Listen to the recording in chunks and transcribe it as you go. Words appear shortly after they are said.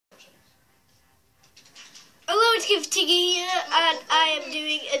Tiggy here, and I am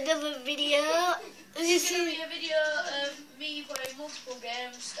doing another video. This is going to be a video of me playing multiple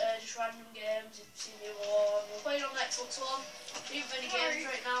games, just random games. You've seen the other one. We're playing on Xbox One. Don't have any games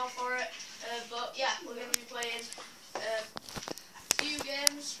right now for it, but yeah, we're going to be playing a few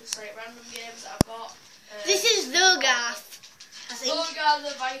games, just like random games that I've got. This is Volgar, I think. Volgar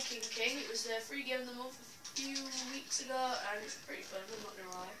the Viking King. It was the free game of the month a few weeks ago, and it's pretty fun, I'm not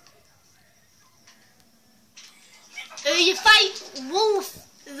going to lie. You fight wolf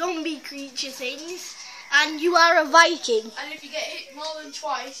zombie creature things, and you are a Viking. And if you get hit more than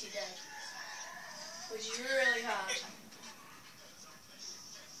twice, you're dead, which is really hard.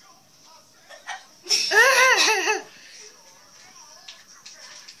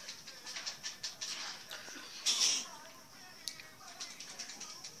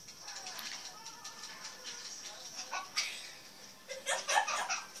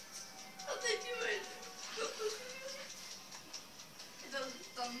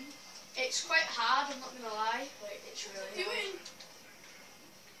 It's quite hard, I'm not gonna lie. Like, it's really hard.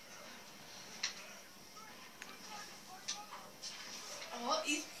 What?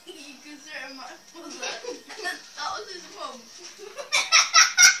 You consider my mother? That was his mum.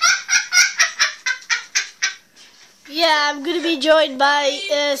 Yeah, I'm gonna be joined by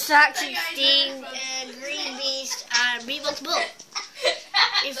Sack16 and Green Beast and Beatbox Bull.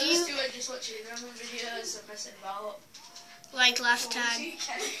 If Those you two are just watching random videos and messing about. like last time.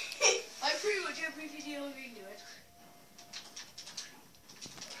 Like pretty much every video we do it.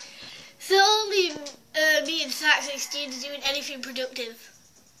 So only me and Sack16 is doing anything productive.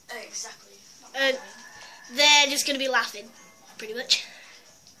 Exactly. They're just gonna be laughing, pretty much.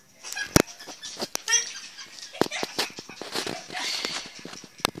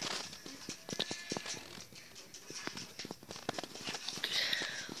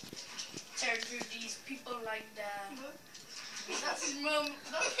 Tearing through these people like that. That's his mum.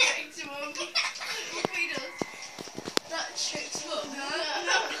 That's Shrek's mum. Look what he does. That's Shrek's mum. No,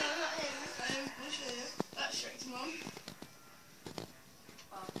 not him. I'll show you. That's Shrek's mum.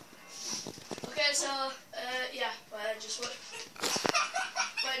 Okay, so yeah, we're just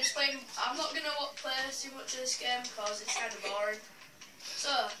playing. I'm not gonna play too much of this game because it's kind of boring.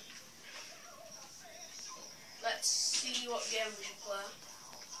 So let's see what game we should play.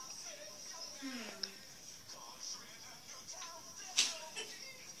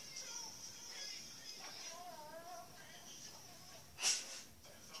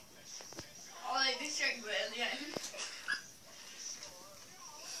 I like this Shrek bit at the end.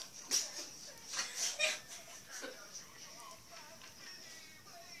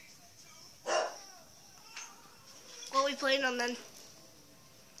 What are we playing on then?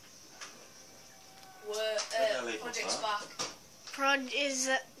 We're Project Spark.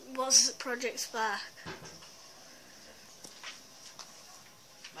 What's Project Spark?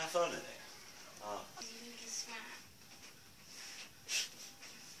 My phone in it. Oh.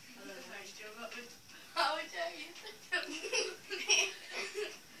 How would you?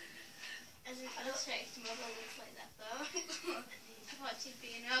 As if I Shrek's mother looks like that though. I thought she'd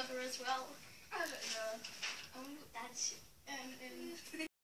be an ogre as well. I don't know. That's